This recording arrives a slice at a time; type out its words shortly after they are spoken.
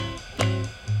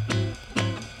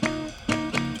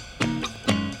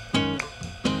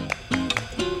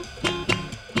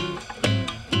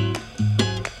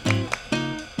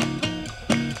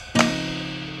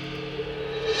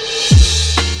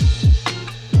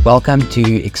Welcome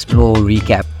to Explore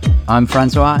Recap. I'm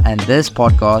Francois, and this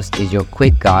podcast is your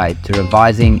quick guide to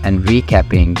revising and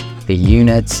recapping the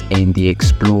units in the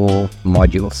Explore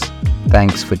modules.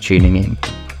 Thanks for tuning in.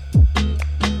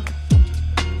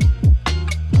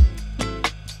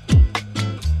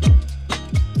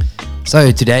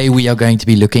 So today we are going to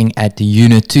be looking at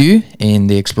Unit 2 in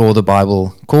the Explore the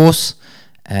Bible course,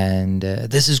 and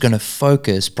this is going to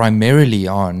focus primarily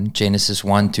on Genesis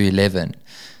 1 to 11.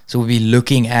 So we'll be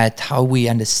looking at how we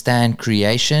understand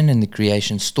creation and the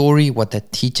creation story, what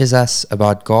that teaches us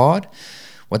about God,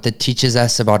 what that teaches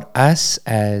us about us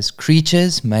as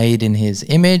creatures made in His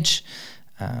image,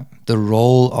 the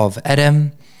role of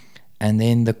Adam, and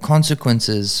then the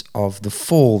consequences of the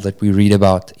fall that we read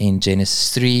about in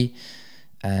Genesis 3,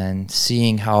 and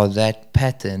seeing how that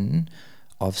pattern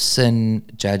of sin,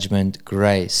 judgment,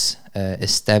 grace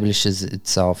establishes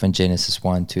itself in Genesis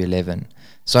 1 to 11.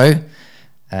 So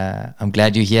I'm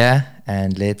glad you're here,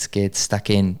 and let's get stuck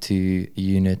into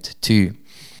Unit 2.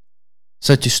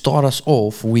 So to start us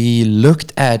off, we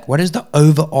looked at what is the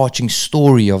overarching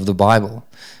story of the Bible.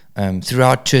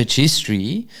 Throughout church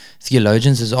history,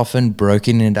 theologians has often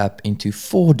broken it up into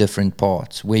 4 different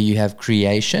parts, where you have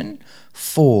creation,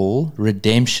 fall,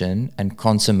 redemption, and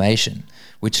consummation,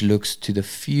 which looks to the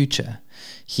future.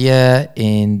 Here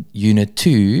in Unit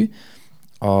 2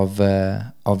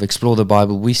 of Explore the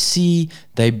Bible, we see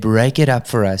they break it up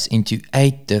for us into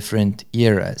 8 different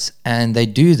eras, and they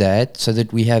do that so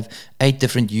that we have 8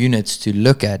 different units to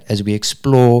look at as we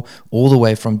explore all the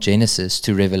way from Genesis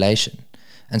to Revelation.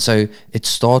 And so it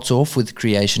starts off with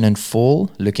creation and fall,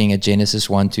 looking at Genesis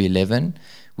 1 to 11.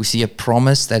 We see a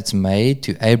promise that's made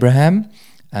to Abraham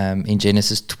in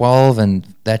Genesis 12,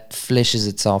 and that fleshes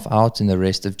itself out in the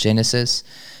rest of Genesis.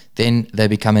 Then they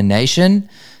become a nation.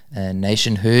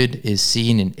 Nationhood is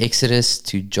seen in Exodus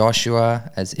to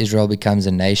Joshua as Israel becomes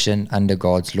a nation under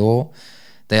God's law.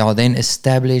 They are then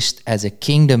established as a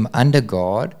kingdom under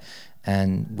God,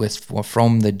 and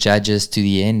from the Judges to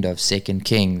the end of 2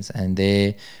 Kings. And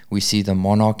there we see the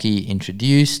monarchy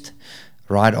introduced.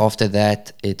 Right after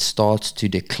that, it starts to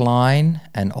decline,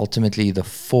 and ultimately the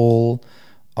fall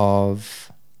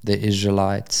of the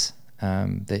Israelites,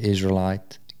 the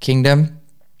Israelite kingdom,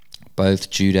 both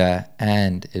Judah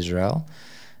and Israel.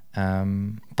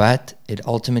 But it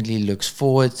ultimately looks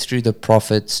forward through the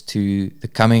prophets to the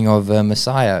coming of a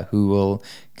Messiah who will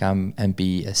come and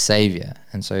be a savior.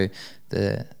 And so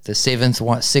the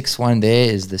sixth one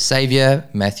there is the Savior,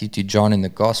 Matthew to John in the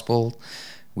Gospel.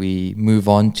 We move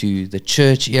on to the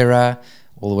church era,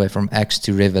 all the way from Acts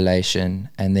to Revelation,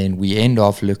 and then we end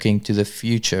off looking to the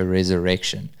future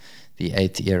resurrection, the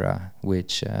 8th era,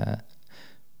 which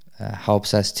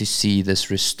helps us to see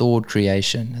this restored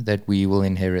creation that we will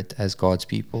inherit as God's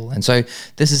people. And so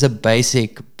this is a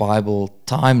basic Bible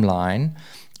timeline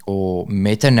or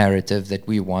meta-narrative that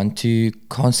we want to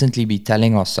constantly be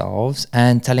telling ourselves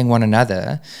and telling one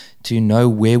another to know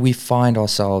where we find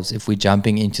ourselves if we're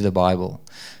jumping into the Bible.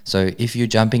 So if you're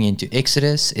jumping into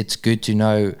Exodus, it's good to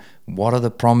know what are the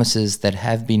promises that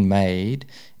have been made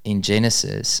in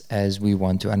Genesis as we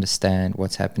want to understand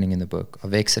what's happening in the book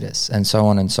of Exodus, and so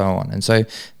on and so on. And so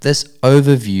this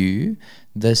overview,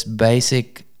 this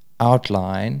basic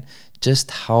outline,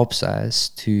 just helps us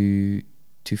to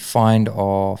find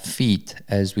our feet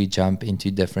as we jump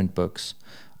into different books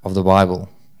of the Bible.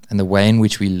 And the way in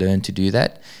which we learn to do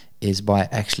that is by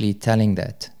actually telling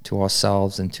that to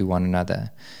ourselves and to one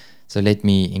another. So let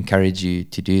me encourage you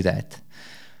to do that.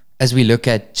 As we look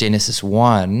at Genesis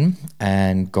 1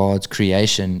 and God's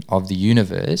creation of the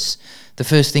universe, the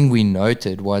first thing we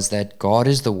noted was that God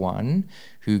is the one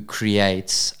who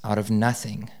creates out of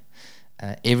nothing.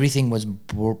 Everything was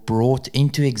brought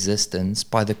into existence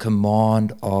by the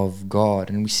command of God.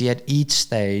 And we see at each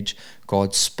stage,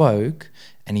 God spoke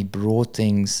and He brought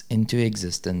things into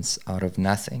existence out of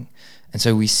nothing. And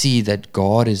so we see that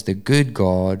God is the good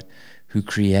God who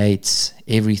creates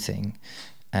everything.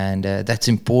 And that's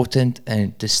important, a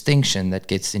distinction that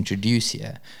gets introduced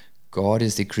here. God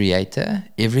is the creator.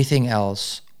 Everything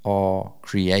else are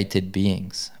created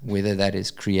beings, whether that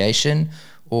is creation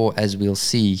or, as we'll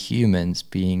see, humans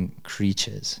being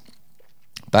creatures.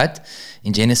 But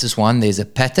in Genesis 1, there's a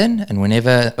pattern, and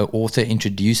whenever an author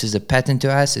introduces a pattern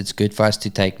to us, it's good for us to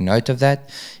take note of that.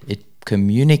 It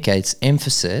communicates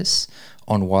emphasis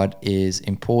on what is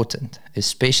important,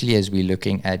 especially as we're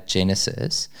looking at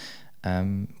Genesis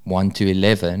 1 to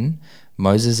 11.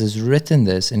 Moses has written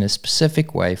this in a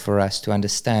specific way for us to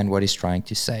understand what he's trying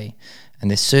to say. And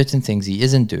there's certain things he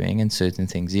isn't doing and certain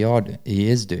things he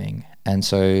is doing. And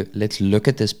so let's look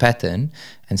at this pattern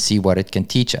and see what it can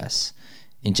teach us.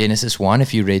 In Genesis 1,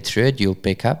 if you read through it, you'll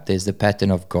pick up there's the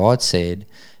pattern of God said,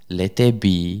 "Let there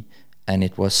be," and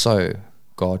it was so.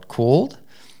 God called,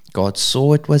 God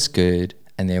saw it was good,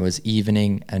 and there was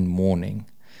evening and morning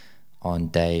on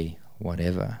day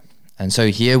whatever. And so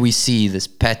here we see this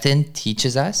pattern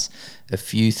teaches us a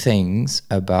few things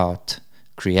about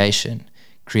creation.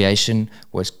 Creation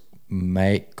was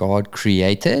made, God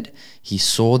created, He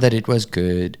saw that it was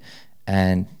good,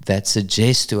 and that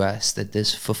suggests to us that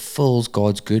this fulfills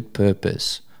God's good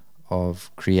purpose of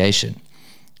creation.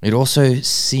 It also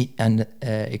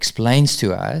explains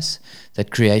to us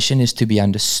that creation is to be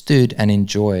understood and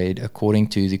enjoyed according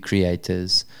to the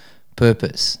Creator's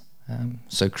purpose.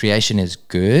 So creation is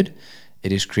good.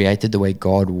 It is created the way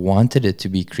God wanted it to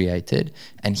be created,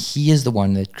 and He is the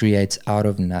one that creates out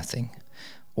of nothing.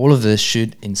 All of this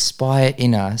should inspire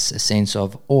in us a sense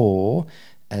of awe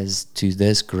as to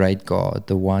this great God,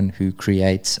 the one who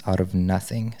creates out of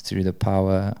nothing through the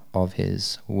power of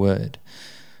His word.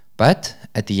 But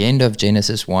at the end of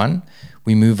Genesis 1,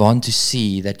 we move on to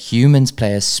see that humans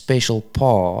play a special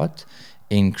part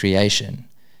in creation.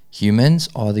 Humans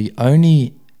are the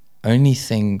only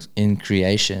things in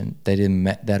creation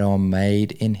that are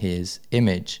made in His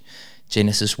image.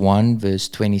 Genesis 1 verse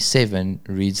 27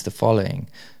 reads the following: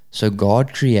 "So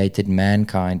God created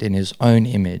mankind in His own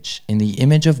image. In the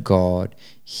image of God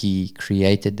He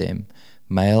created them.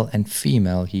 Male and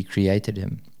female He created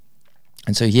him."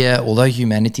 And so here, although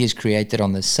humanity is created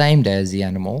on the same day as the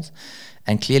animals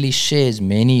and clearly shares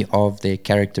many of their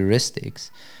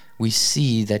characteristics, we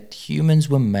see that humans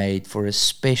were made for a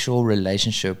special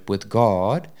relationship with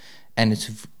God. And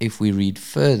if we read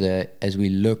further, as we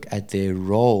look at their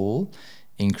role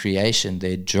in creation,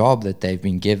 their job that they've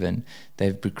been given,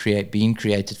 they've been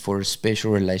created for a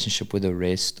special relationship with the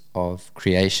rest of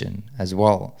creation as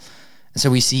well. And so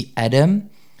we see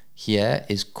Adam here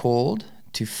is called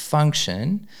to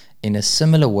function in a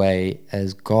similar way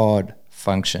as God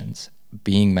functions,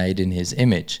 being made in His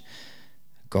image.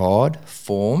 God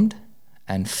formed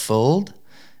and filled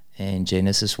in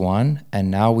Genesis 1,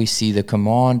 and now we see the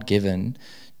command given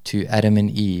to Adam and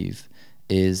Eve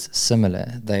is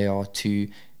similar. They are to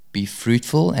be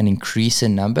fruitful and increase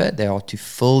in number. They are to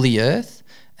fill the earth,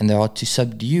 and they are to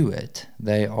subdue it.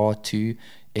 They are to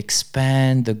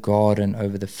expand the garden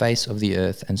over the face of the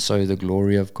earth, and so the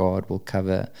glory of God will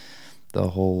cover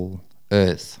the whole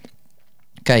earth.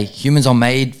 Okay, humans are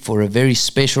made for a very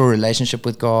special relationship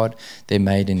with God. They're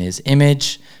made in His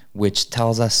image, which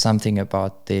tells us something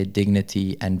about their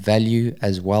dignity and value,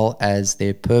 as well as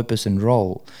their purpose and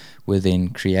role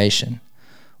within creation.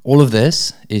 All of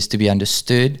this is to be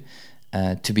understood,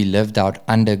 to be lived out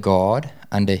under God,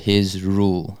 under His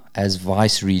rule, as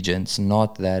vice regents,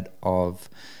 not that of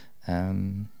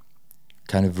kind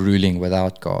of ruling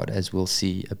without God, as we'll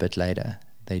see a bit later.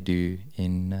 They do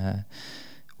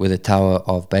with the Tower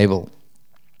of Babel.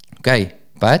 Okay,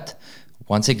 but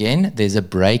once again, there's a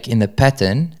break in the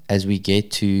pattern as we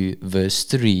get to verse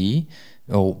 3,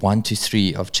 or 1 to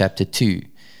 3 of chapter 2.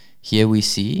 Here we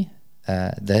see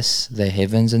the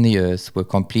heavens and the earth were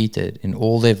completed in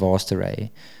all their vast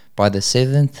array. By the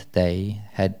seventh day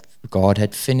God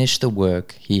had finished the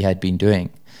work He had been doing.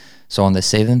 So on the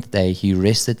seventh day He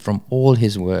rested from all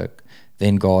His work.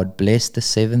 Then God blessed the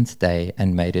seventh day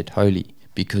and made it holy,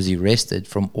 because He rested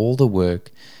from all the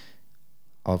work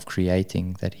of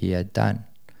creating that He had done.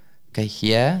 Okay,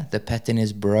 here the pattern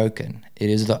is broken. It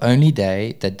is the only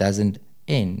day that doesn't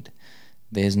end.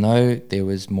 There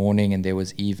was morning and there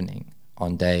was evening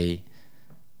on day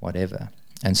whatever.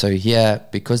 And so here,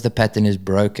 because the pattern is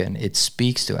broken, it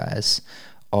speaks to us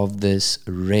of this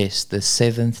rest, the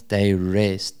seventh day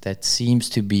rest that seems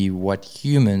to be what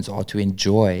humans are to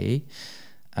enjoy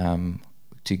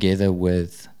together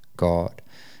with God.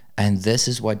 And this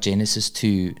is what Genesis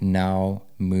 2 now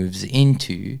moves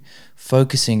into,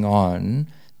 focusing on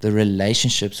the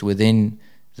relationships within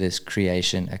this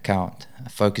creation account,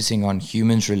 focusing on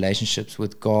humans' relationships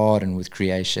with God and with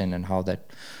creation and how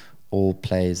that all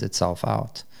plays itself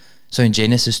out. So in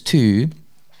Genesis 2,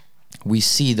 we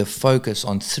see the focus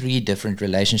on 3 different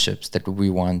relationships that we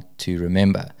want to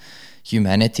remember.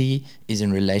 Humanity is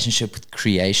in relationship with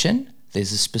creation.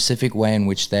 There's a specific way in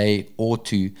which they ought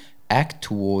to act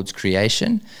towards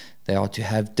creation. They are to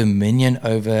have dominion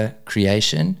over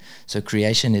creation. So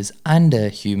creation is under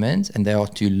humans, and they are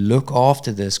to look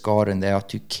after this garden. They are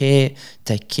to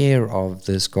take care of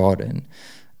this garden.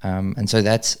 And so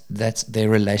that's their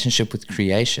relationship with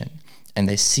creation. And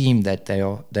they seem that they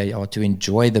are to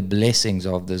enjoy the blessings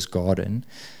of this garden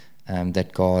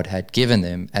that God had given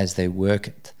them as they work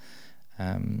it.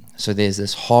 So there's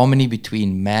this harmony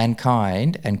between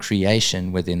mankind and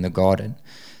creation within the garden.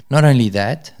 Not only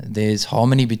that, there's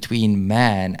harmony between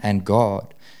man and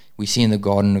God. We see in the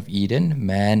Garden of Eden,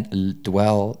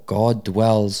 God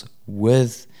dwells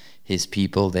with his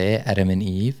people there, Adam and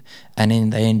Eve,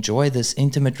 and they enjoy this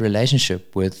intimate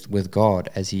relationship with God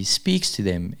as he speaks to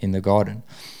them in the garden.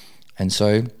 And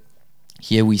so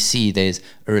here we see there's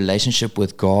a relationship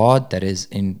with God that is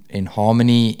in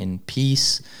harmony, in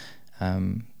peace.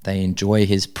 They enjoy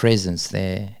his presence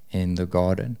there in the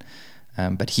garden.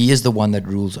 But he is the one that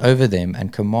rules over them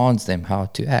and commands them how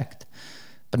to act.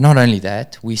 But not only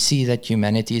that, we see that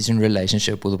humanity is in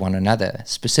relationship with one another.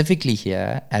 Specifically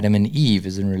here, Adam and Eve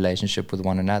is in relationship with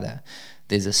one another.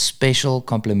 There's a special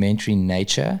complementary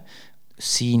nature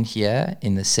seen here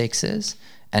in the sexes,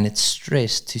 and it's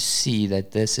stressed to see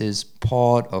that this is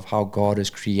part of how God has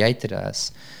created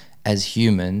us as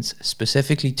humans,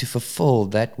 specifically to fulfill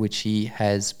that which he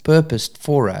has purposed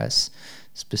for us,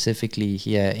 specifically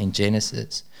here in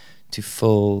Genesis, to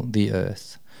fill the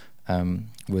earth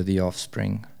with the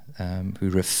offspring who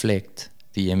reflect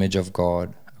the image of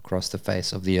God across the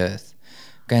face of the earth.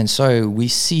 Okay, and so we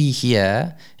see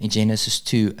here in Genesis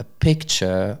 2 a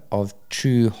picture of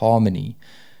true harmony,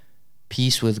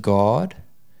 peace with God,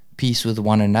 peace with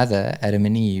one another, Adam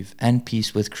and Eve, and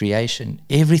peace with creation,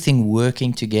 everything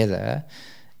working together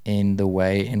in the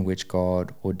way in which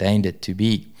God ordained it to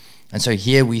be. And so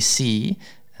here we see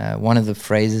one of the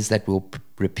phrases that we'll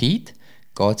repeat: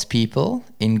 God's people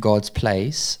in God's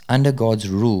place, under God's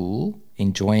rule,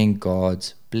 enjoying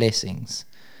God's blessings.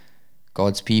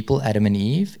 God's people, Adam and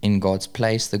Eve, in God's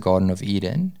place, the Garden of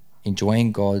Eden,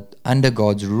 enjoying God under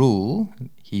God's rule.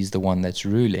 He's the one that's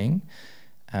ruling,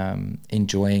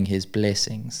 enjoying his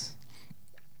blessings.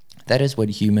 That is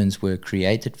what humans were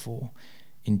created for,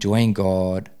 enjoying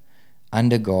God,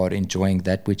 under God, enjoying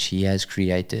that which he has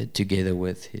created together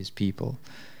with his people.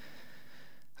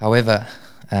 However,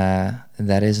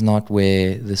 that is not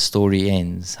where the story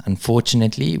ends.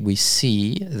 Unfortunately, we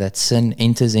see that sin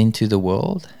enters into the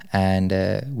world, and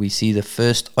we see the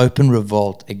first open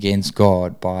revolt against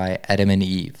God by Adam and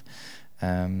Eve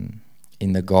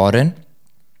in the garden,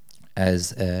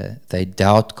 as they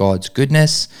doubt God's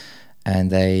goodness,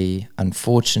 and they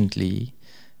unfortunately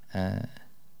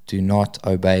do not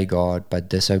obey God but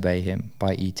disobey him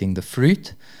by eating the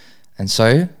fruit. And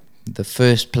so the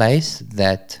first place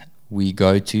that we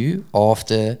go to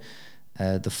after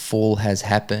the fall has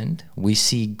happened, we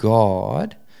see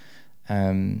God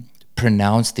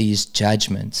pronounce these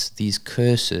judgments, these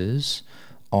curses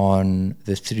on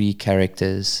the three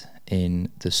characters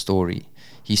in the story.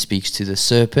 He speaks to the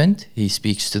serpent, he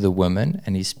speaks to the woman,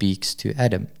 and he speaks to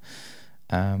Adam.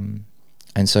 And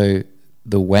so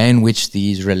the way in which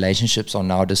these relationships are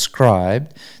now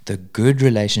described, the good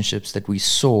relationships that we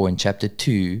saw in chapter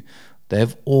 2,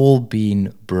 they've all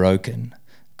been broken.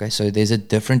 Okay, so there's a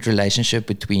different relationship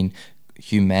between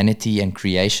humanity and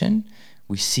creation.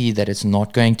 We see that it's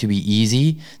not going to be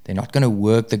easy. They're not going to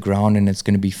work the ground and it's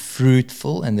going to be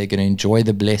fruitful and they're going to enjoy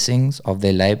the blessings of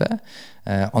their labor.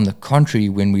 On the contrary,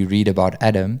 when we read about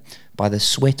Adam, by the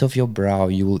sweat of your brow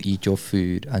you will eat your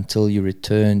food until you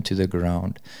return to the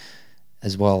ground.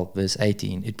 As well, verse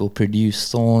 18, it will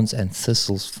produce thorns and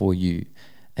thistles for you,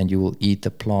 and you will eat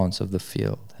the plants of the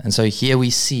field. And so here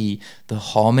we see the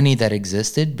harmony that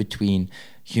existed between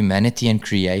humanity and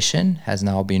creation has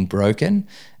now been broken,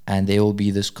 and there will be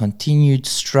this continued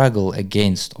struggle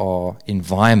against our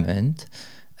environment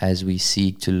as we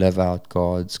seek to live out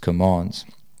God's commands.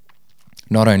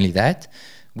 Not only that,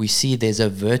 we see there's a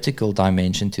vertical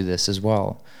dimension to this as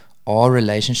well. Our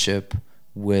relationship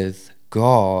with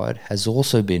God has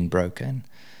also been broken.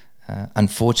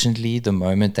 Unfortunately, the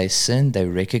moment they sinned, they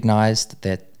recognized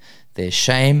that their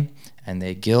shame and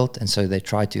their guilt, and so they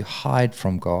try to hide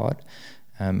from God.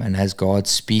 And as God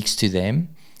speaks to them,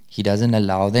 he doesn't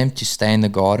allow them to stay in the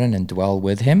garden and dwell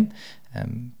with him.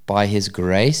 By his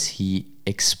grace, he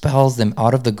expels them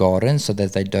out of the garden so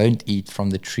that they don't eat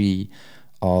from the tree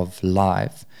of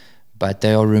life. But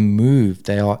they are removed,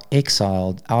 they are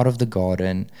exiled out of the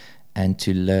garden and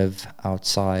to live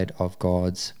outside of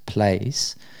God's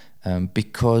place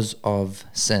because of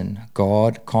sin.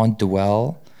 God can't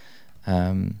dwell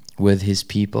with his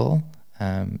people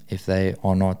if they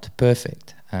are not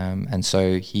perfect. And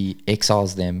so he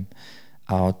exiles them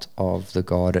out of the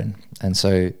garden. And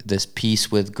so this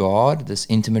peace with God, this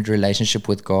intimate relationship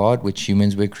with God, which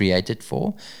humans were created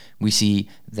for, we see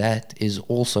that is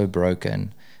also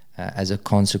broken as a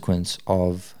consequence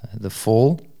of the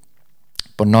fall.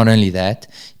 But not only that,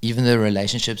 even the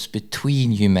relationships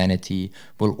between humanity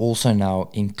will also now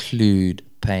include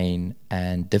pain,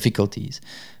 and difficulties.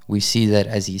 We see that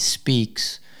as he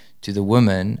speaks to the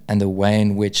woman and the way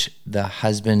in which the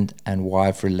husband and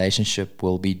wife relationship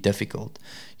will be difficult.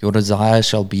 Your desire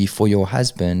shall be for your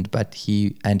husband, but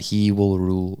he will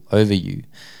rule over you.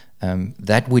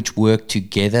 That which work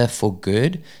together for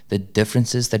good, the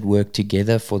differences that work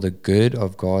together for the good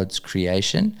of God's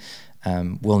creation,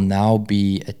 will now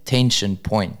be a tension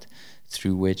point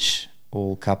through which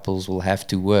all couples will have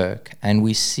to work. And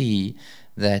we see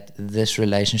that this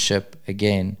relationship,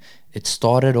 again, it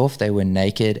started off, they were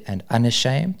naked and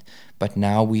unashamed, but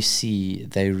now we see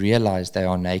they realize they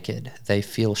are naked. They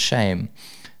feel shame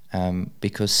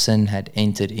because sin had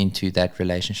entered into that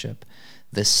relationship.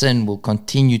 The sin will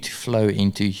continue to flow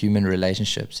into human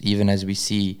relationships, even as we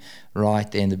see right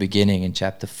there in the beginning in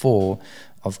chapter 4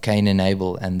 of Cain and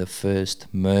Abel and the first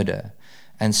murder.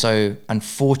 And so,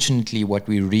 unfortunately, what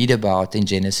we read about in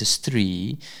Genesis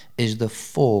 3 is the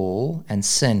fall, and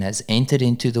sin has entered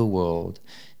into the world.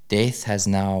 Death has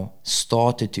now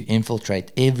started to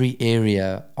infiltrate every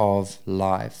area of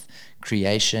life,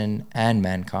 creation and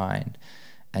mankind.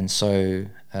 And so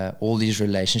all these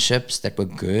relationships that were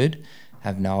good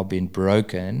have now been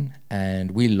broken,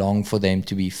 and we long for them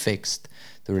to be fixed.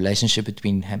 The relationship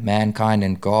between mankind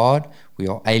and God, we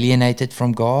are alienated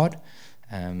from God.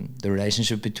 The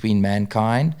relationship between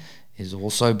mankind is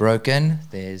also broken.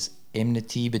 There's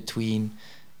enmity between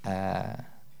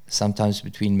sometimes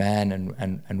between man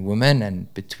and woman,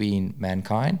 and between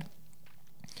mankind.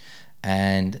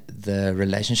 And the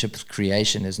relationship with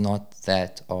creation is not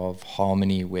that of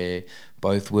harmony where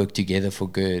both work together for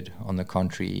good. On the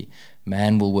contrary,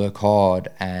 man will work hard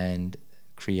and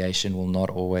creation will not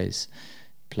always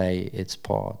play its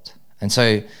part. And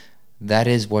so that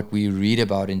is what we read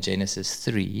about in Genesis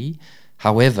 3.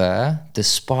 However,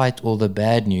 despite all the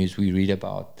bad news we read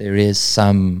about, there is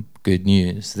some good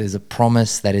news. There's a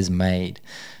promise that is made,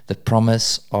 the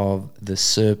promise of the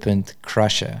serpent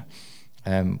crusher.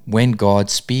 When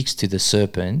God speaks to the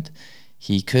serpent,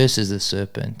 he curses the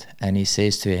serpent and he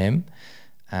says to him,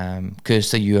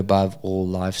 cursed are you above all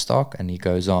livestock, and he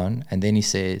goes on, and then he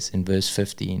says in verse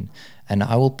 15, and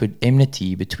I will put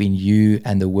enmity between you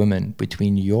and the woman,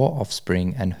 between your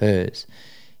offspring and hers.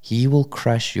 He will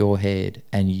crush your head,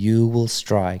 and you will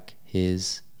strike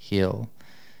his heel.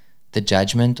 The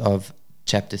judgment of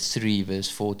chapter 3, verse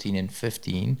 14 and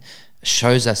 15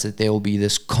 shows us that there will be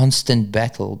this constant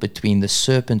battle between the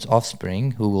serpent's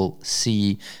offspring, who we'll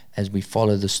see as we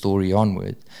follow the story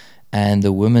onward, and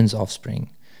the woman's offspring.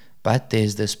 But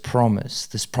there's this promise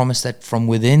that from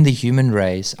within the human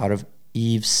race, out of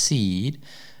Eve's seed,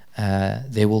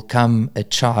 there will come a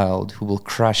child who will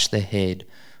crush the head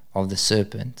of the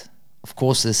serpent. Of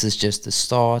course, this is just the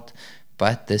start,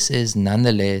 but this is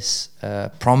nonetheless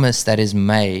a promise that is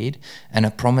made, and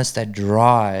a promise that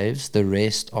drives the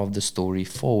rest of the story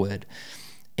forward.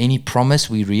 Any promise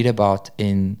we read about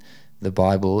in the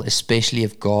Bible, especially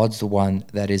if God's the one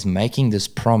that is making this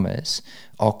promise,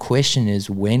 our question is,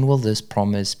 when will this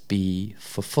promise be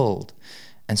fulfilled?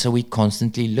 And so we're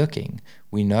constantly looking.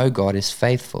 We know God is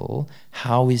faithful.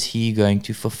 How is he going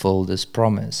to fulfill this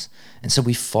promise? And so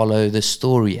we follow the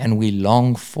story, and we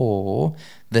long for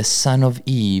the son of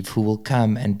Eve who will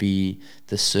come and be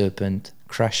the serpent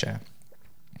crusher.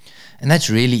 And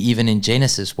that's really, even in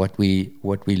Genesis, what we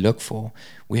look for.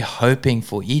 We're hoping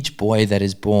for each boy that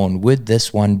is born, would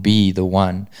this one be the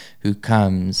one who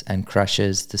comes and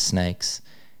crushes the snake's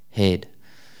head?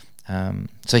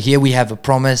 So here we have a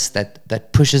promise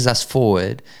that pushes us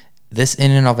forward. This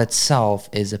in and of itself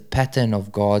is a pattern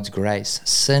of God's grace.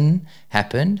 Sin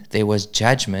happened. There was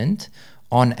judgment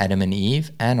on Adam and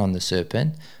Eve and on the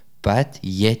serpent, but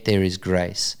yet there is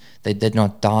grace. They did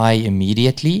not die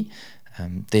immediately.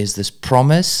 There's this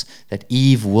promise that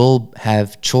Eve will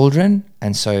have children,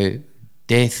 and so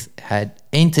death had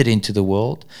entered into the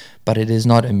world, but it is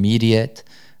not immediate.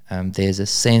 There's a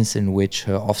sense in which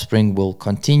her offspring will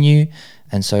continue,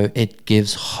 and so it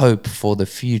gives hope for the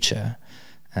future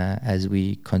as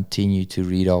we continue to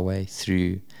read our way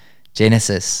through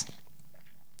Genesis.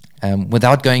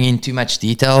 Without going in too much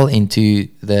detail into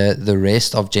the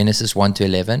rest of Genesis 1 to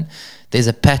 11, there's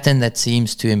a pattern that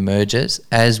seems to emerge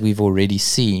as we've already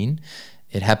seen.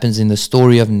 It happens in the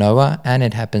story of Noah, and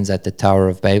it happens at the Tower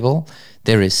of Babel.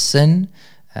 There is sin.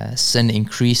 Sin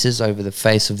increases over the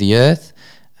face of the earth,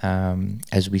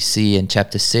 as we see in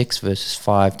chapter 6, verses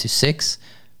 5 to 6.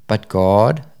 But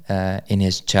God, in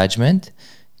his judgment,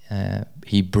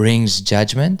 he brings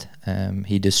judgment.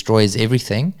 He destroys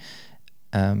everything.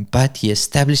 But he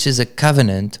establishes a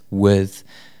covenant with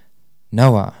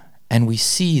Noah. And we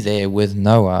see there with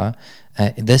Noah,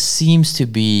 this seems to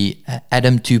be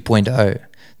Adam 2.0.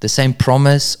 the same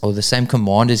promise or the same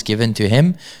command is given to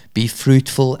him: be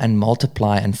fruitful and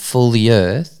multiply and fill the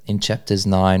earth, in chapters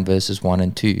 9, verses 1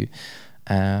 and 2.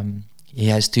 He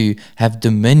has to have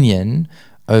dominion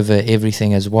over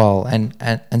everything as well.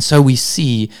 And so we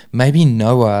see maybe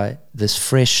Noah, this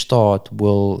fresh start,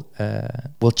 will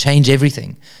change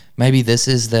everything. Maybe this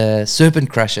is the serpent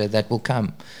crusher that will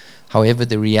come. However,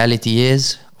 the reality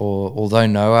is, although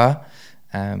Noah,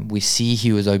 we see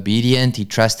he was obedient, he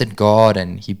trusted God,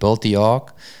 and he built the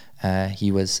ark.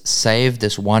 He was saved.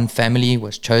 This one family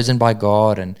was chosen by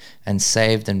God and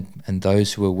saved, and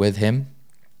those who were with him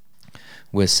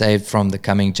were saved from the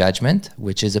coming judgment,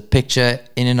 which is a picture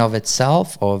in and of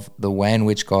itself of the way in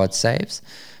which God saves.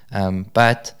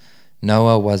 But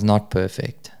Noah was not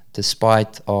perfect.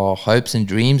 Despite our hopes and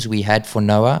dreams we had for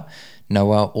Noah,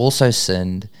 Noah also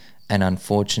sinned, and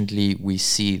unfortunately we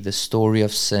see the story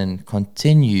of sin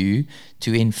continue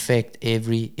to infect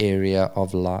every area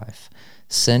of life.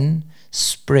 Sin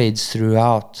spreads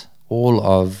throughout all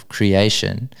of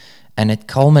creation, and it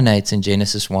culminates in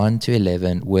Genesis 1 to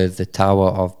 11 with the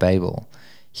Tower of Babel.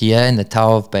 Here in the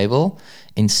Tower of Babel,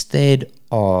 instead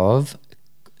of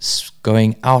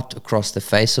going out across the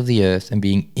face of the earth and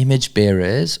being image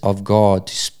bearers of God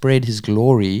to spread his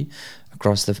glory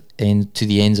across to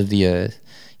the ends of the earth,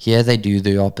 here they do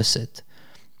the opposite.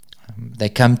 They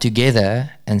come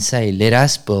together and say, let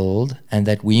us build, and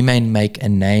that we may make a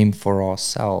name for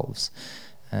ourselves.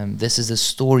 This is a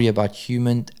story about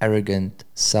human arrogant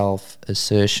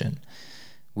self-assertion.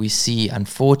 We see,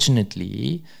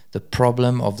 unfortunately, the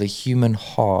problem of the human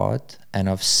heart and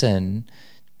of sin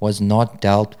was not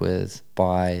dealt with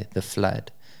by the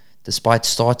flood. Despite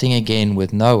starting again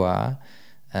with Noah,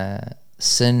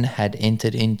 sin had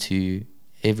entered into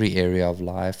every area of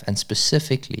life, and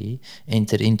specifically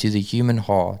entered into the human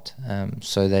heart,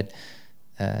 so that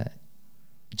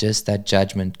just that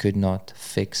judgment could not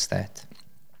fix that.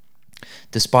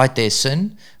 Despite their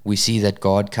sin, we see that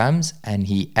God comes and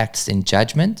he acts in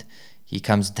judgment. He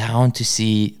comes down to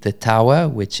see the tower,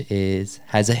 which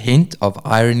has a hint of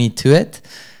irony to it.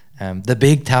 The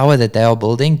big tower that they are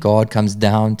building, God comes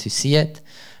down to see it.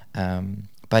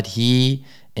 But he,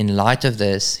 in light of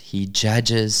this, he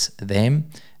judges them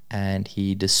and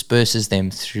he disperses them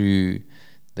through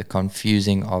the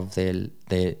confusing of their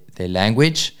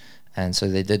language. And so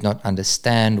they did not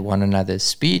understand one another's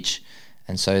speech.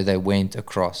 And so they went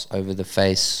across over the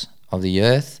face of the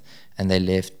earth and they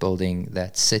left building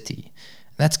that city.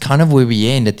 That's kind of where we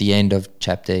end at the end of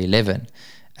chapter 11.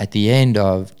 At the end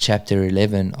of chapter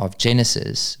 11 of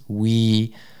Genesis,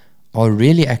 we are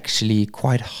really actually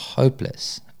quite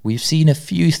hopeless. We've seen a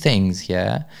few things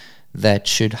here that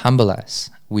should humble us.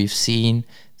 We've seen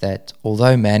that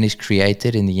although man is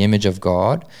created in the image of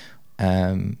God,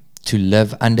 to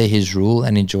live under his rule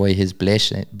and enjoy his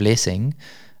blessing,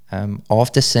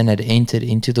 after sin had entered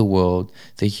into the world,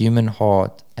 the human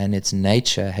heart and its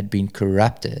nature had been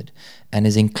corrupted and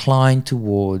is inclined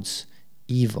towards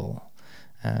evil.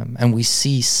 And we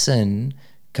see sin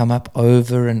come up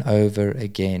over and over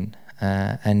again,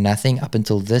 and nothing up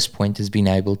until this point has been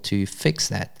able to fix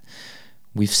that.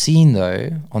 We've seen,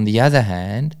 though, on the other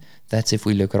hand, that's if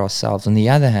we look at ourselves. On the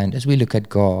other hand, as we look at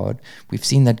God, we've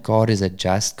seen that God is a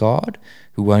just God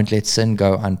who won't let sin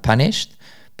go unpunished,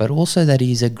 but also that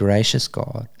he's a gracious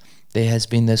God. There has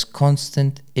been this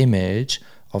constant image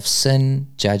of sin,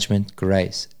 judgment,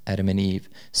 grace, Adam and Eve.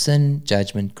 Sin,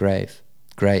 judgment,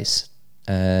 grace,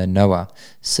 Noah.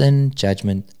 Sin,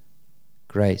 judgment,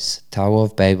 grace, Tower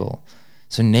of Babel.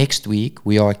 So next week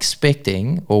we are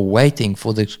expecting or waiting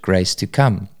for the grace to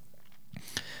come.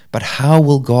 But how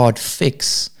will God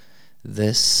fix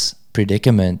this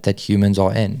predicament that humans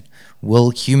are in? Will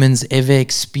humans ever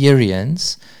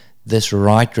experience this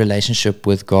right relationship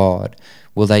with God?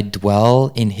 Will they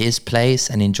dwell in his place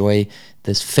and enjoy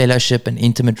this fellowship and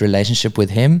intimate relationship with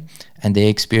him, and they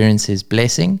experience his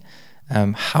blessing?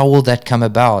 How will that come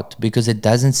about? Because it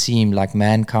doesn't seem like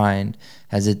mankind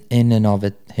has it in and of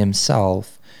it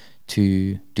himself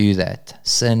to do that.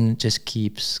 Sin just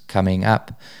keeps coming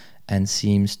up and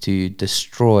seems to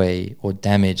destroy or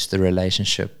damage the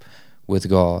relationship with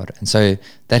God. And so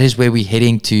that is where we're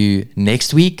heading to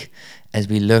next week, as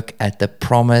we look at the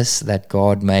promise that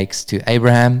God makes to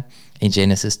Abraham in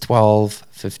Genesis 12,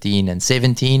 15, and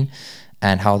 17,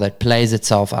 and how that plays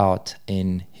itself out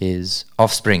in his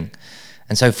offspring.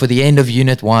 And so for the end of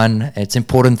Unit 1, it's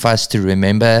important for us to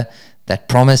remember that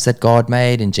promise that God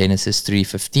made in Genesis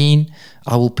 3:15,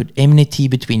 I will put enmity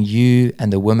between you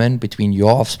and the woman, between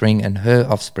your offspring and her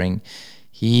offspring.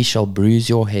 He shall bruise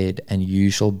your head, and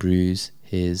you shall bruise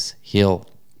his heel.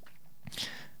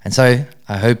 And so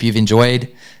I hope you've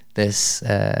enjoyed this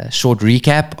short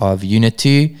recap of Unit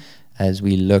 2 as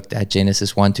we looked at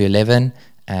Genesis 1 to 11.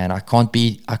 And I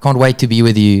can't wait to be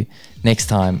with you next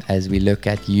time as we look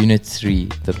at Unit 3,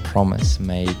 the promise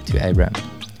made to Abraham.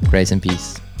 Grace and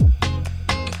peace.